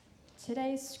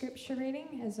Today's scripture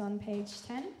reading is on page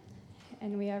 10,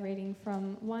 and we are reading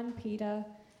from 1 Peter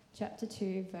chapter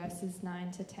 2, verses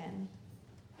 9 to 10.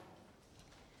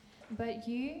 But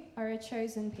you are a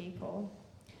chosen people,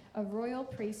 a royal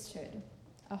priesthood,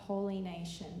 a holy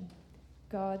nation,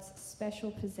 God's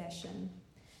special possession,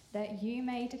 that you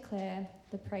may declare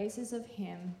the praises of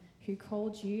him who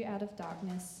called you out of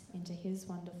darkness into his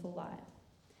wonderful light.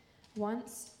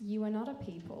 Once you were not a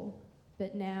people,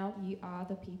 but now you are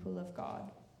the people of God.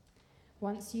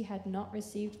 Once you had not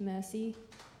received mercy,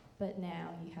 but now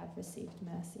you have received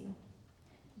mercy.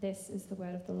 This is the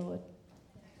word of the Lord.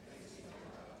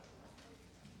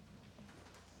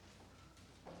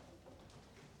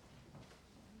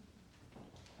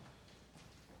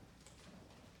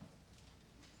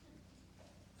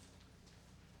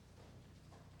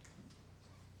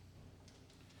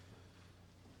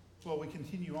 Well, we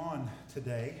continue on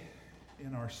today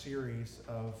in our series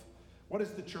of what is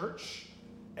the church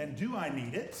and do I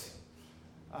need it?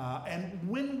 And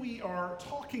when we are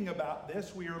talking about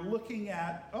this, we are looking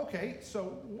at, okay,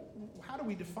 so how do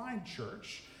we define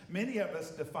church? Many of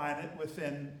us define it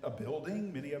within a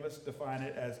building. Many of us define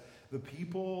it as the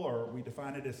people, or we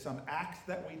define it as some act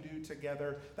that we do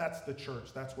together. That's the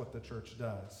church. That's what the church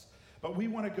does. But we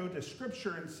want to go to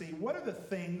Scripture and see what are the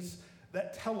things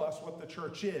that tell us what the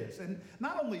church is. And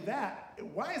not only that,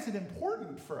 why is it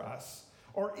important for us,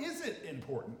 or is it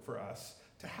important for us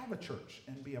to have a church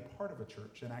and be a part of a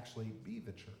church and actually be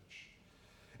the church?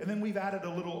 And then we've added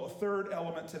a third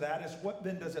element to that is what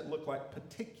then does it look like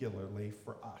particularly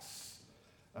for us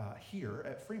here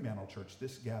at Fremantle Church,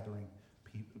 this gathering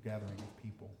of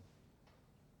people.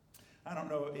 I don't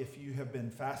know if you have been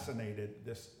fascinated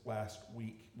this last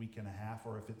week and a half,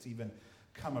 or if it's even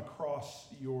come across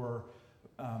your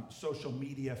social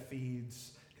media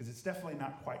feeds, because it's definitely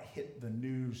not quite hit the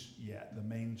news yet, the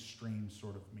mainstream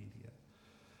sort of media.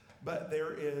 But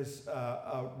there is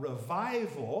a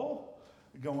revival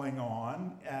going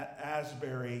on at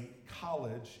Asbury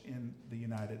College in the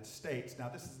United States. Now,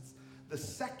 this is the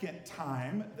second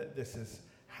time that this has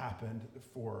happened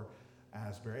for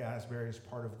Asbury. Asbury is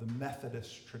part of the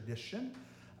Methodist tradition,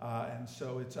 and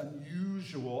so it's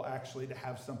unusual actually to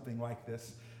have something like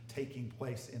this taking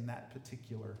place in that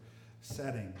particular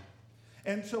setting.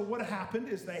 And so what happened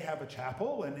is they have a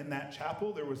chapel, and in that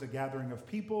chapel there was a gathering of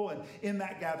people, and in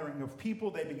that gathering of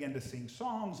people they began to sing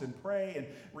songs and pray and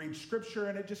read scripture,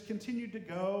 and it just continued to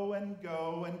go and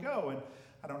go and go. And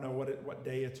I don't know what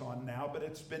day it's on now, but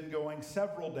it's been going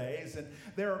several days, and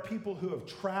there are people who have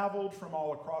traveled from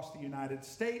all across the United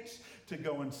States to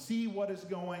go and see what is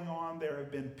going on. There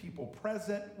have been people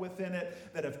present within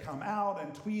it that have come out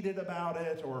and tweeted about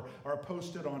it or are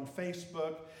posted on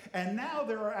Facebook. And now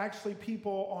there are actually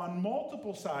people on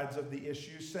multiple sides of the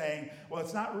issue saying, well,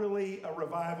 it's not really a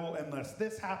revival unless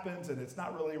this happens, and it's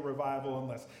not really a revival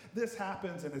unless this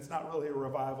happens, and it's not really a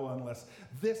revival unless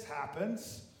this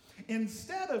happens.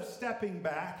 Instead of stepping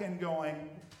back and going,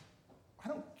 I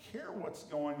don't care what's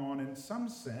going on in some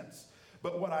sense,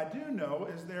 but what I do know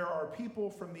is there are people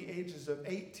from the ages of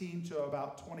 18 to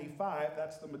about 25,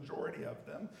 that's the majority of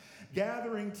them,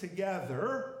 gathering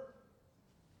together,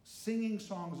 singing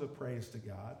songs of praise to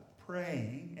God,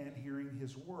 praying and hearing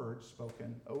his word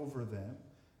spoken over them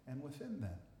and within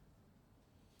them.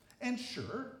 And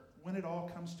sure, when it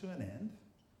all comes to an end,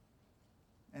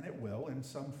 and it will in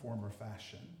some form or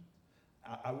fashion,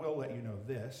 I will let you know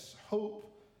this.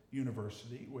 Hope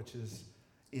University, which is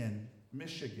in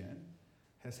Michigan,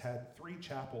 has had 3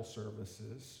 chapel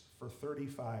services for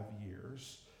 35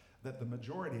 years, that the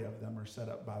majority of them are set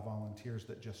up by volunteers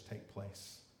that just take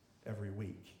place every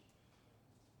week.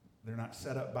 They're not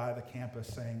set up by the campus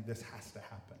saying this has to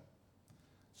happen.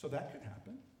 So that could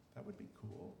happen. That would be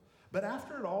cool. But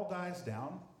after it all dies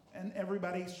down and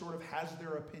everybody sort of has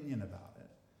their opinion about it,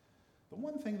 the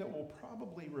one thing that will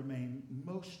probably remain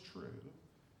most true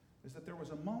is that there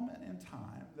was a moment in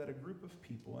time that a group of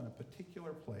people in a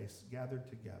particular place gathered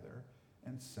together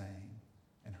and sang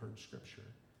and heard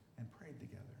scripture and prayed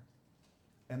together.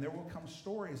 And there will come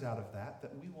stories out of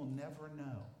that we will never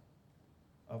know,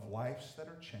 of lives that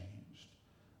are changed,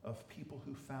 of people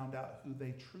who found out who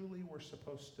they truly were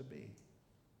supposed to be.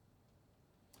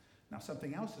 Now,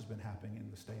 something else has been happening in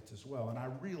the States as well, and I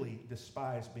really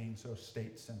despise being so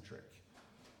state-centric.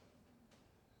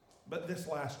 But this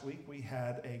last week, we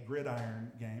had a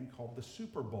gridiron game called the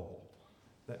Super Bowl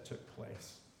that took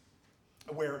place,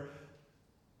 where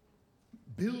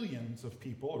billions of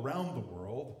people around the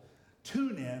world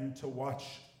tune in to watch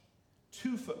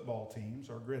 2 football teams,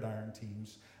 or gridiron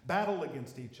teams, battle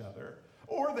against each other,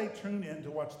 or they tune in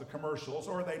to watch the commercials,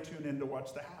 or they tune in to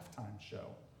watch the halftime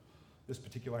show. this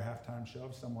particular halftime show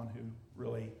of someone who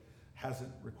really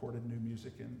hasn't recorded new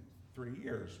music in 3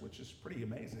 years, which is pretty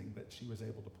amazing that she was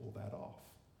able to pull that off.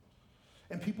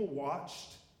 And people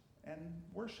watched and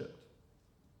worshiped.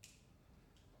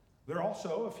 There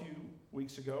also, a few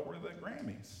weeks ago, were the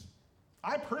Grammys.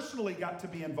 I personally got to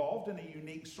be involved in a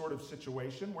unique sort of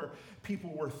situation where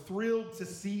people were thrilled to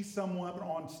see someone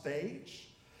on stage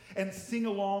and sing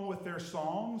along with their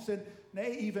songs, and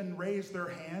they even raised their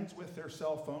hands with their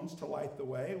cell phones to light the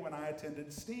way when I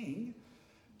attended Sting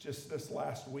just this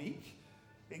last week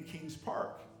in Kings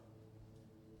Park.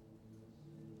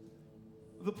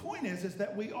 The point is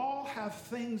that we all have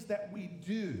things that we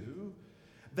do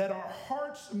that our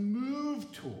hearts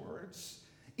move towards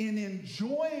in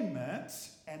enjoyment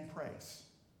and praise.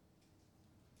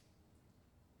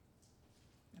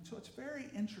 And so it's very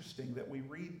interesting that we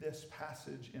read this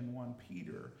passage in 1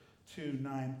 Peter 2,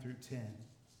 9 through 10.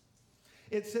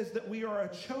 It says that we are a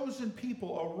chosen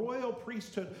people, a royal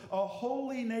priesthood, a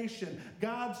holy nation,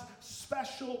 God's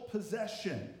special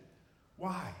possession.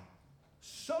 Why?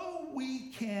 So we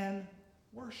can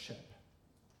worship.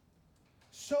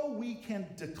 So we can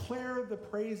declare the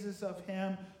praises of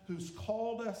him who's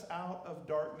called us out of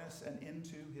darkness and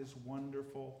into his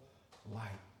wonderful light.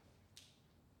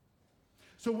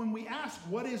 So when we ask,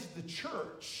 what is the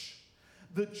church?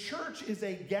 The church is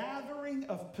a gathering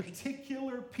of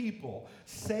particular people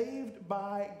saved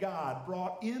by God,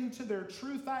 brought into their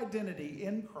truth identity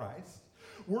in Christ,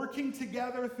 working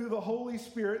together through the Holy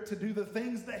Spirit to do the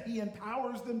things that he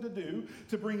empowers them to do,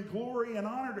 to bring glory and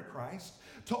honor to Christ,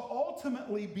 to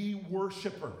ultimately be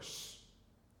worshipers.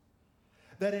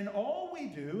 That in all we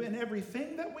do, in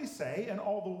everything that we say, and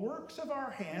all the works of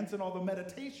our hands, and all the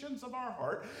meditations of our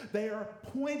heart, they are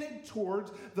pointed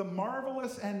towards the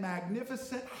marvelous and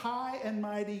magnificent, high and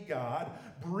mighty God,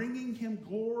 bringing him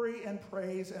glory and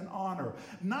praise and honor.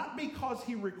 Not because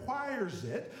he requires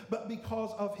it, but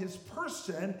because of his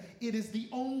person. It is the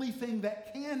only thing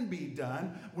that can be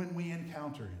done when we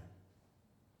encounter him,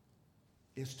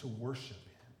 is to worship him.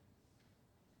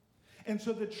 And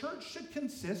so the church should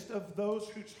consist of those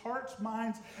whose hearts,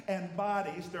 minds, and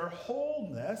bodies, their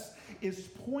wholeness, is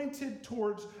pointed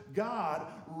towards God,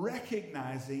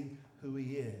 recognizing who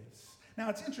he is. Now,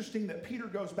 it's interesting that Peter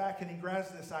goes back and he grabs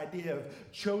this idea of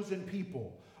chosen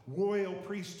people, royal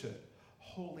priesthood,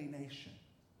 holy nation.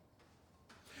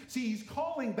 See, he's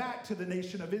calling back to the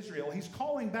nation of Israel. He's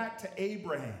calling back to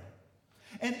Abraham.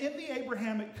 And in the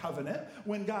Abrahamic covenant,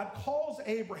 when God calls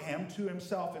Abraham to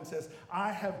himself and says, I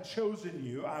have chosen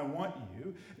you, I want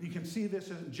you, and you can see this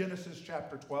in Genesis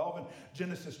chapter 12 and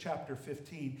Genesis chapter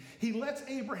 15, he lets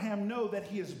Abraham know that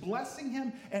he is blessing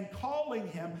him and calling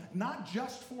him not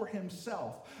just for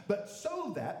himself, but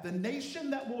so that the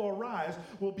nation that will arise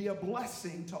will be a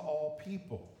blessing to all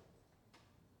people.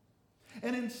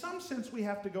 And in some sense, we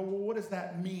have to go, well, what does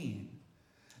that mean?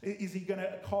 Is he going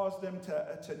to cause them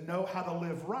to know how to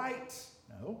live right?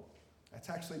 No, that's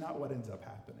actually not what ends up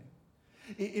happening.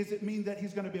 Does it mean that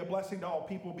he's going to be a blessing to all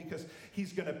people because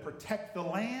he's going to protect the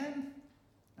land?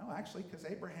 No, actually, because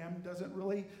Abraham doesn't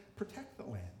really protect the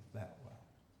land that well.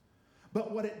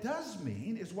 But what it does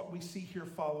mean is what we see here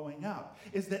following up,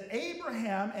 is that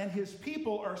Abraham and his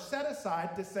people are set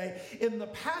aside to say, in the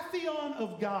pantheon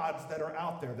of gods that are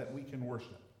out there that we can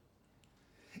worship,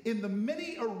 in the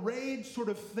many arrayed sort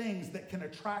of things that can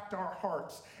attract our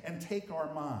hearts and take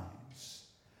our minds,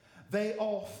 they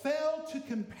all fail to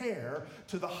compare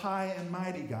to the high and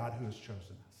mighty God who has chosen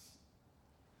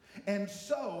us. And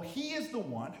so he is the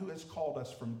one who has called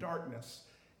us from darkness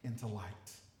into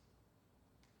light.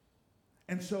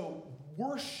 And so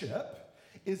worship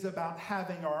is about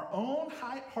having our own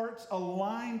hearts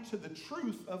aligned to the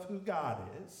truth of who God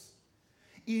is,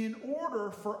 in order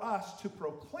for us to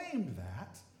proclaim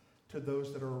that to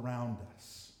those that are around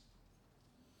us.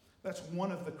 That's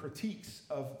one of the critiques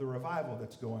of the revival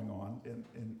that's going on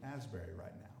in Asbury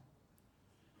right now,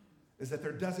 is that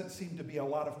there doesn't seem to be a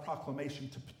lot of proclamation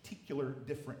to particular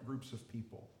different groups of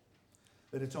people,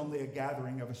 that it's only a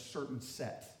gathering of a certain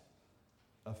set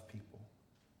of people.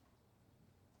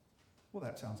 Well,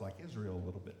 that sounds like Israel a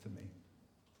little bit to me.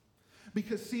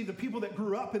 Because, see, the people that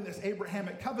grew up in this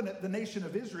Abrahamic covenant, the nation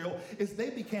of Israel, is they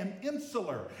became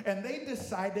insular. And they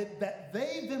decided that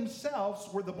they themselves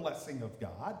were the blessing of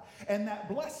God. And that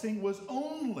blessing was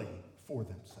only for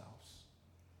themselves.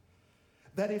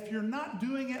 That if you're not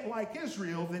doing it like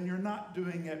Israel, then you're not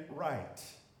doing it right.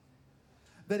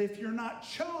 That if you're not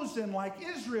chosen like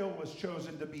Israel was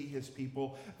chosen to be his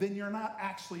people, then you're not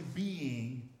actually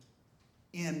being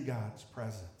in God's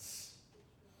presence.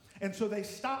 And so they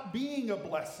stopped being a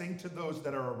blessing to those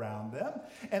that are around them,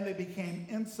 and they became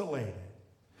insulated.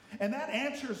 And that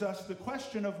answers us the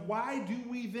question of why do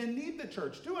we then need the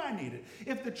church? Do I need it?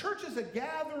 If the church is a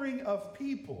gathering of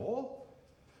people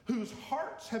whose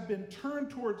hearts have been turned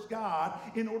towards God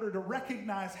in order to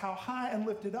recognize how high and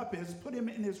lifted up is, put him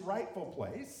in his rightful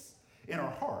place in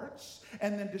our hearts,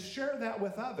 and then to share that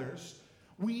with others,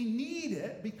 we need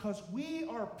it because we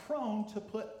are prone to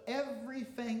put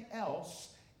everything else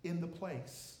in the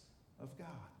place of God.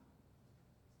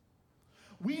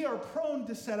 We are prone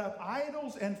to set up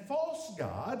idols and false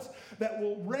gods that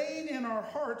will reign in our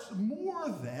hearts more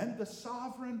than the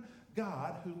sovereign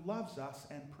God who loves us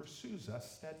and pursues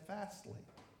us steadfastly.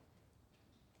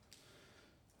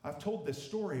 I've told this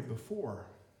story before,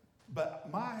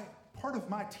 but part of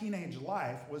my teenage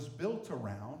life was built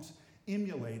around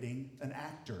emulating an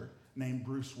actor named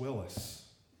Bruce Willis.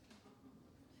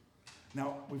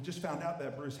 Now, we've just found out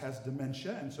that Bruce has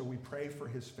dementia, and so we pray for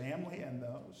his family and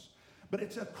those. But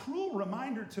it's a cruel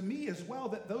reminder to me as well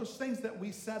that those things that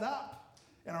we set up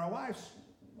in our lives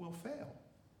will fail.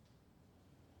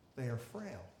 They are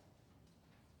frail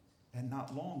and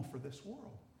not long for this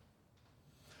world.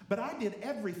 But I did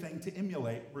everything to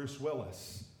emulate Bruce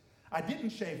Willis. I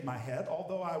didn't shave my head,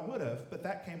 although I would have, but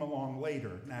that came along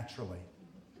later, naturally.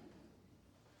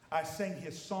 I sang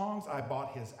his songs, I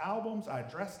bought his albums, I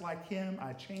dressed like him,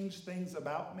 I changed things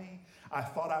about me. I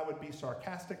thought I would be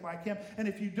sarcastic like him. And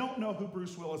if you don't know who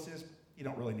Bruce Willis is, you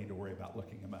don't really need to worry about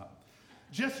looking him up.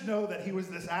 Just know that he was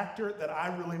this actor that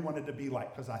I really wanted to be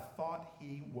like because I thought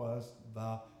he was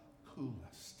the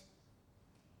coolest.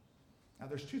 Now,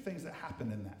 there's two things that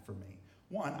happened in that for me.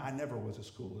 One, I never was as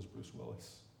cool as Bruce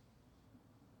Willis.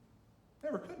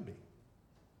 Never could be.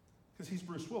 Because he's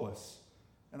Bruce Willis,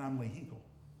 and I'm Lee Hinkle.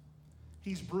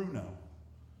 He's Bruno,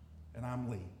 and I'm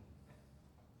Lee.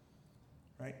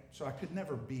 Right? So I could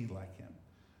never be like him.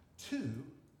 Two,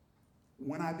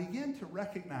 when I began to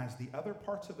recognize the other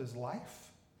parts of his life,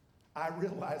 I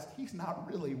realized he's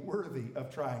not really worthy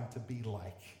of trying to be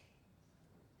like.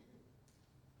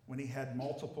 When he had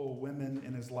multiple women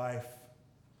in his life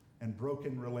and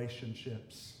broken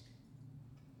relationships,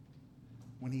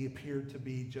 when he appeared to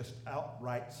be just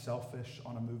outright selfish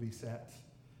on a movie set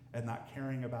and not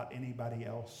caring about anybody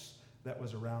else that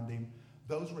was around him,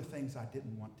 those were things I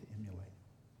didn't want to emulate.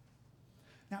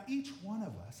 Now, each one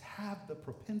of us have the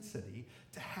propensity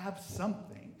to have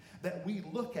something that we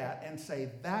look at and say,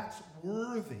 that's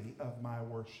worthy of my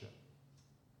worship.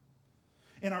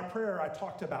 In our prayer, I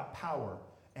talked about power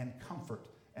and comfort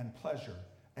and pleasure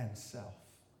and self.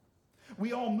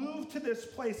 We all move to this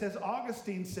place, as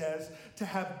Augustine says, to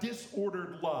have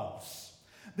disordered loves.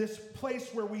 This place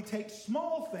where we take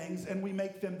small things and we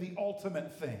make them the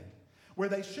ultimate thing, where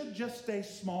they should just stay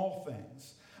small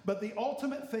things. But the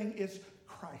ultimate thing is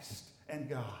Christ and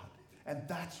God, and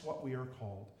that's what we are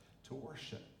called to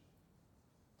worship.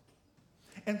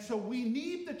 And so we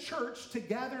need the church to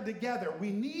gather together. We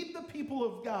need the people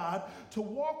of God to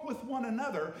walk with one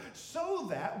another so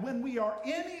that when we are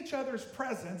in each other's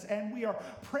presence and we are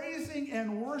praising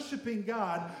and worshiping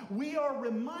God, we are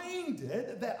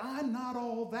reminded that I'm not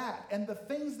all that. And the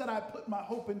things that I put my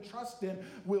hope and trust in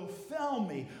will fail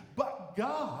me. But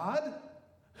God,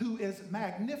 who is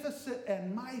magnificent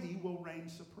and mighty, will reign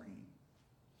supreme.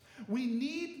 We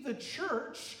need the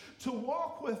church to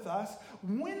walk with us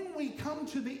when we come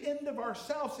to the end of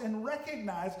ourselves and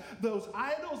recognize those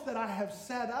idols that I have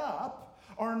set up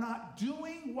are not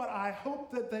doing what I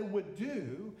hope that they would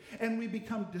do, and we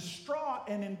become distraught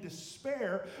and in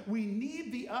despair. We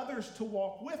need the others to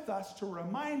walk with us to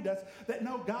remind us that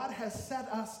no, God has set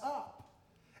us up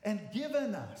and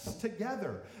given us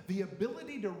together the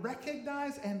ability to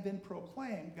recognize and then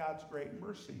proclaim God's great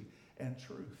mercy and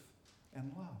truth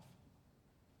and love.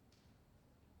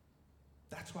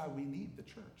 That's why we need the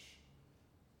church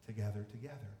to gather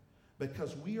together,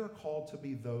 because we are called to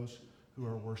be those who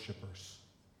are worshipers.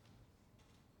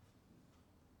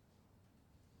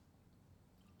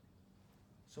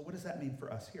 So what does that mean for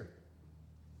us here?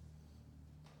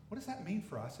 What does that mean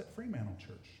for us at Fremantle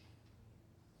Church?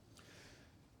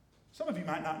 Some of you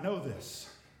might not know this,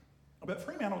 but at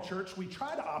Fremantle Church, we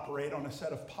try to operate on a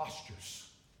set of postures.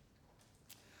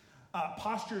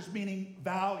 Postures meaning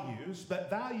values, but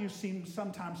values seem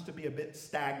sometimes to be a bit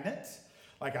stagnant.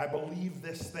 Like, I believe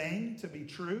this thing to be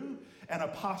true, and a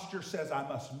posture says I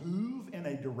must move in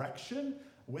a direction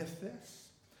with this.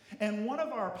 And one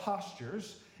of our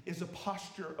postures is a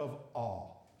posture of awe.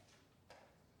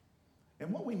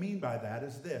 And what we mean by that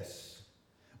is this: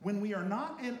 when we are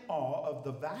not in awe of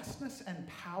the vastness and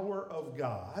power of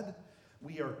God,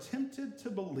 we are tempted to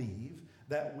believe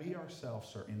that we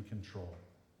ourselves are in control.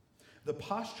 The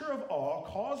posture of awe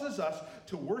causes us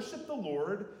to worship the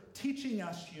Lord, teaching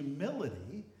us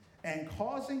humility and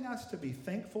causing us to be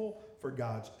thankful for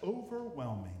God's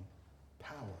overwhelming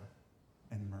power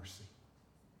and mercy.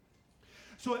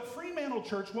 So at Fremantle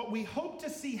Church, what we hope to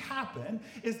see happen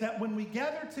is that when we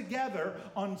gather together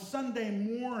on Sunday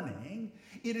morning,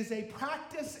 it is a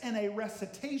practice and a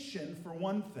recitation, for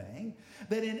one thing,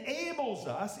 that enables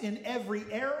us in every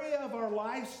area of our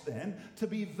lives then to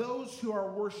be those who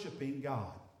are worshiping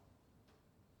God.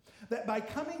 That by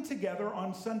coming together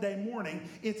on Sunday morning,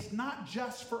 it's not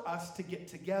just for us to get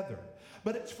together,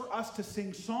 but it's for us to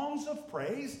sing songs of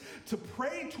praise, to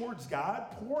pray towards God,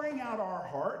 pouring out our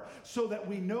heart so that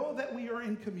we know that we are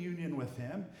in communion with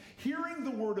Him, hearing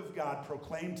the Word of God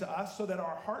proclaimed to us so that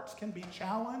our hearts can be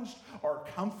challenged or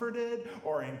comforted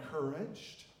or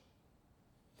encouraged.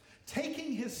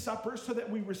 Taking His supper so that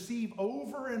we receive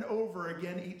over and over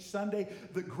again each Sunday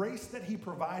the grace that He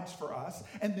provides for us,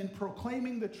 and then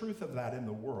proclaiming the truth of that in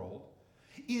the world,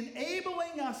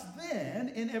 enabling us then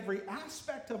in every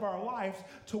aspect of our lives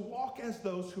to walk as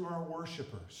those who are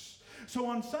worshipers. So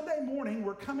on Sunday morning,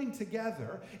 we're coming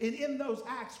together, and in those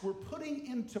acts, we're putting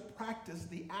into practice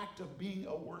the act of being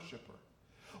a worshiper.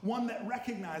 One that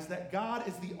recognizes that God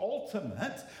is the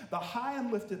ultimate, the high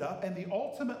and lifted up, and the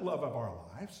ultimate love of our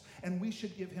lives, and we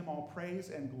should give Him all praise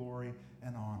and glory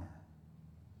and honor.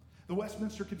 The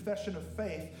Westminster Confession of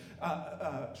Faith,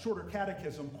 Shorter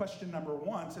Catechism, question number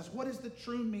 1 says, what is the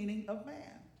true meaning of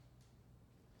man?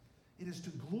 It is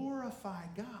to glorify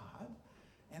God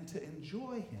and to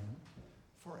enjoy Him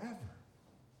forever.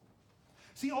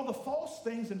 See, all the false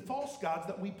things and false gods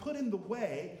that we put in the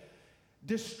way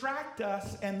distract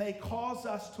us, and they cause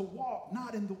us to walk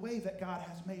not in the way that God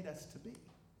has made us to be.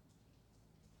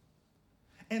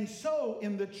 And so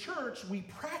in the church, we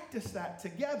practice that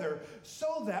together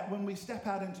so that when we step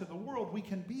out into the world, we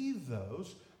can be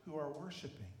those who are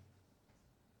worshiping.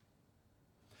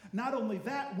 Not only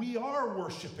that, we are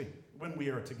worshiping when we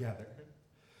are together.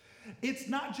 It's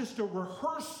not just a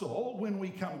rehearsal when we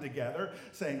come together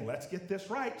saying, let's get this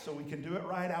right so we can do it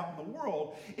right out in the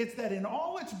world. It's that in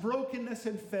all its brokenness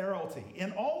and frailty,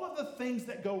 in all of the things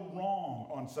that go wrong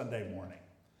on Sunday morning,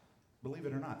 believe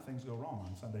it or not, things go wrong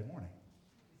on Sunday morning.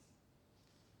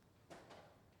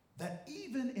 That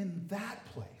even in that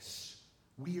place,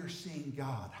 we are seeing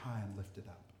God high and lifted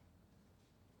up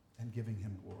and giving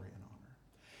Him glory and honor.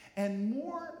 And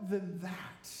more than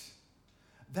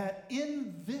that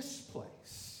in this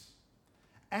place,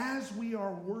 as we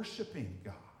are worshiping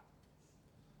God,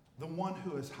 the one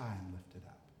who is high and lifted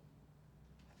up,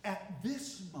 at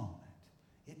this moment,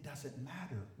 it doesn't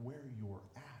matter where you're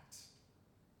at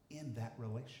in that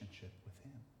relationship with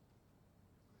Him.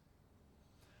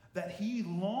 That He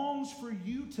longs for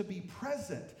you to be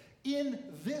present in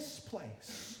this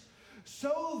place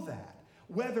so that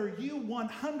whether you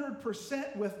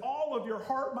 100% with all of your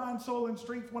heart, mind, soul, and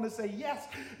strength want to say, yes,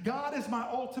 God is my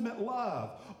ultimate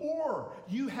love, or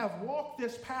you have walked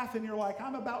this path and you're like,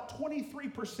 I'm about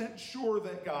 23% sure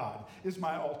that God is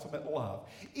my ultimate love.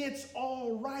 It's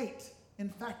all right. In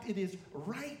fact, it is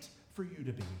right for you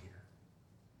to be here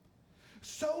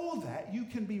so that you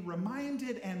can be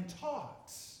reminded and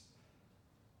taught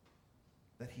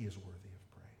that He is worthy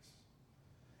of praise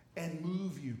and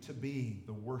move you to be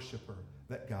the worshiper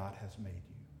that God has made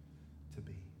you to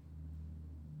be.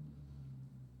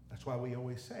 That's why we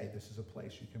always say this is a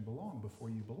place you can belong before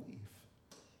you believe.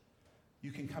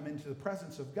 You can come into the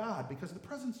presence of God because the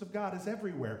presence of God is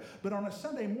everywhere. But on a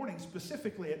Sunday morning,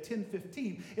 specifically at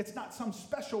 10:15, it's not some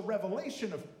special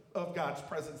revelation of God's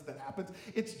presence that happens.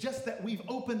 It's just that we've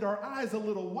opened our eyes a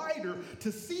little wider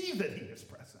to see that He is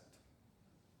present.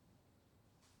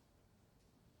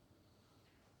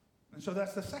 And so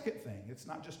that's the second thing. It's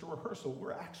not just a rehearsal.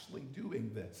 We're actually doing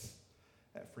this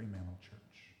at Fremantle Church.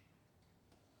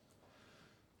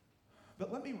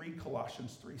 But let me read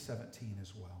Colossians 3:17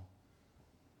 as well.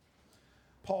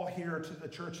 Paul here to the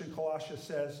church in Colossia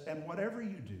says, and whatever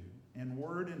you do in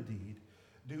word and deed,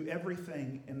 do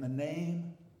everything in the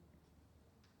name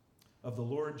of the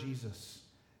Lord Jesus,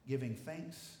 giving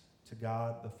thanks to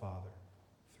God the Father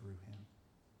through Him.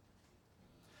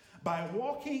 By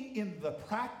walking in the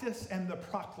practice and the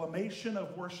proclamation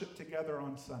of worship together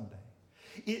on Sunday,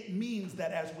 it means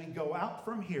that as we go out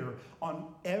from here on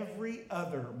every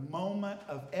other moment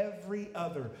of every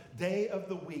other day of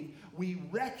the week, we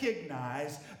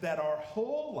recognize that our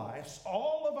whole lives,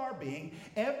 all of our being,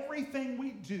 everything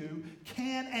we do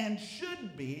can and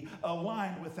should be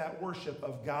aligned with that worship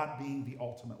of God being the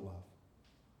ultimate love.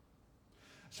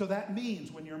 So that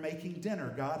means when you're making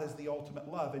dinner, God is the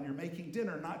ultimate love. And you're making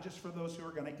dinner not just for those who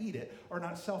are going to eat it, or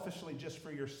not selfishly just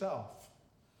for yourself,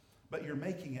 but you're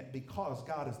making it because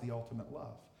God is the ultimate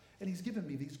love. And he's given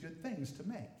me these good things to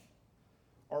make,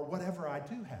 or whatever I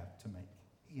do have to make.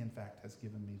 He, in fact, has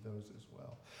given me those as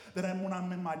well. That when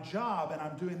I'm in my job and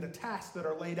I'm doing the tasks that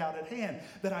are laid out at hand,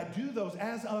 that I do those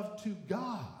as of to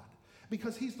God,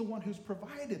 because he's the one who's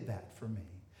provided that for me.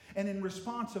 And in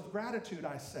response of gratitude,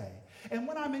 I say. And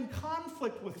when I'm in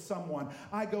conflict with someone,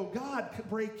 I go, God,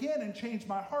 break in and change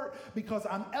my heart, because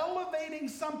I'm elevating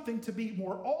something to be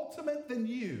more ultimate than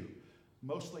you,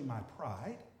 mostly my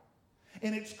pride.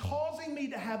 And it's causing me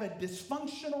to have a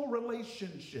dysfunctional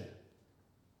relationship.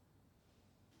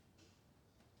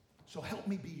 So help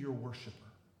me be your worshiper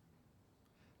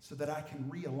so that I can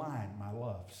realign my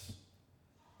loves.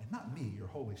 And not me, your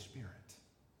Holy Spirit.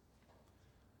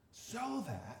 So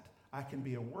that I can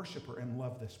be a worshiper and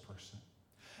love this person.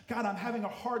 God, I'm having a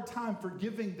hard time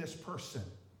forgiving this person.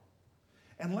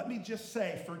 And let me just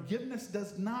say, forgiveness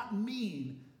does not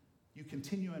mean you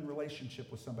continue in relationship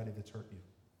with somebody that's hurt you.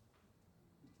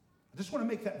 I just want to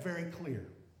make that very clear.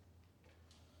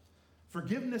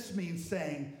 Forgiveness means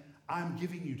saying, I'm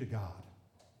giving you to God.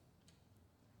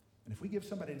 And if we give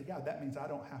somebody to God, that means I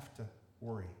don't have to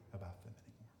worry about them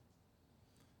anymore.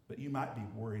 But you might be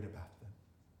worried about them.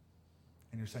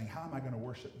 And you're saying, how am I going to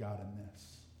worship God in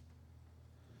this?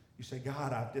 You say,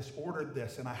 God, I've disordered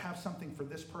this, and I have something for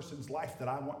this person's life that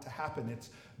I want to happen. It's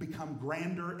become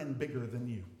grander and bigger than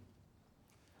you.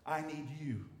 I need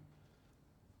you.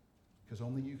 Because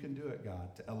only you can do it,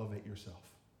 God, to elevate yourself.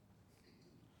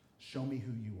 Show me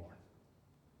who you are.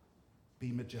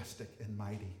 Be majestic and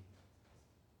mighty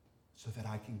so that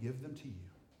I can give them to you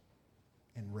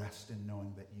and rest in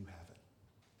knowing that you have it,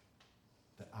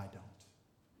 that I don't.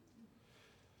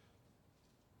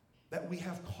 That we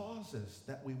have causes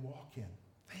that we walk in,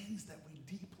 things that we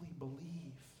deeply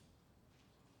believe.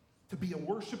 To be a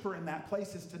worshiper in that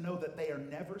place is to know that they are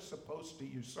never supposed to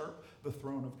usurp the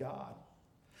throne of God.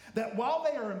 That while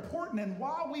they are important and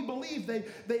while we believe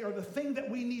they are the thing that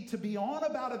we need to be on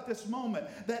about at this moment,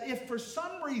 that if for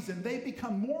some reason they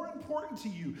become more important to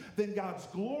you than God's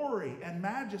glory and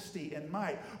majesty and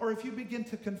might, or if you begin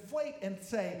to conflate and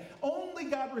say, only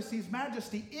God receives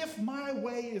majesty if my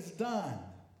way is done,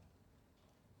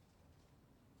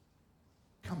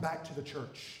 come back to the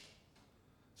church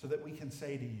so that we can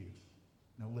say to you,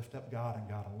 no, lift up God and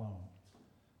God alone,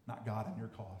 not God and your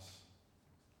cause.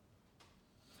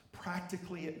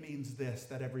 Practically, it means this,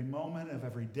 that every moment of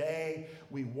every day,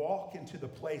 we walk into the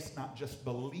place not just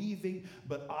believing,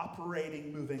 but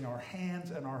operating, moving our hands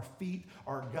and our feet,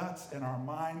 our guts and our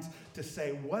minds to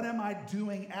say, what am I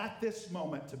doing at this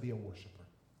moment to be a worshiper?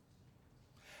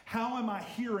 How am I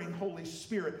hearing Holy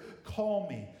Spirit call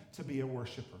me to be a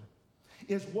worshiper?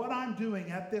 Is what I'm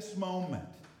doing at this moment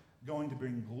going to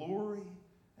bring glory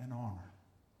and honor?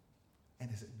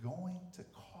 And is it going to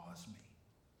cause me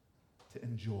to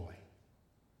enjoy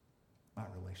my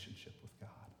relationship with God?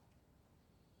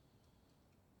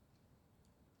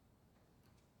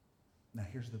 Now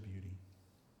here's the beauty.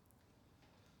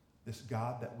 This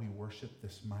God that we worship,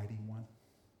 this mighty one,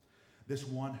 this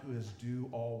one who is due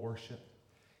all worship,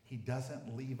 he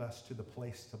doesn't leave us to the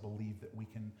place to believe that we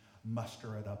can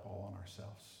muster it up all on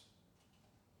ourselves.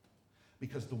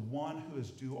 Because the one who is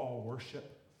due all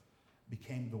worship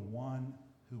became the one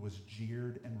who was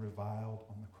jeered and reviled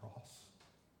on the cross.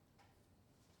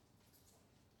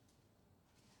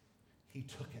 He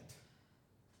took it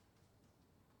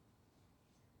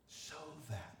so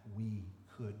that we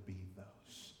could be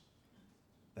those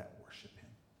that worship him.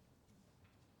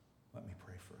 Let me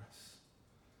pray for us.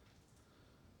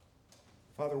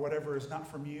 Father, whatever is not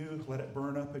from you, let it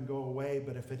burn up and go away.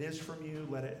 But if it is from you,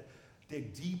 let it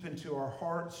dig deep into our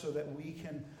hearts so that we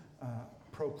can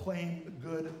proclaim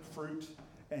good fruit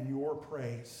and your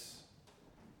praise.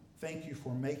 Thank you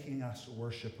for making us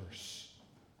worshipers.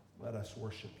 Let us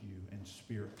worship you in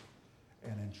spirit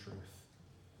and in truth.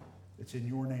 It's in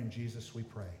your name, Jesus, we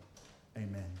pray.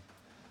 Amen.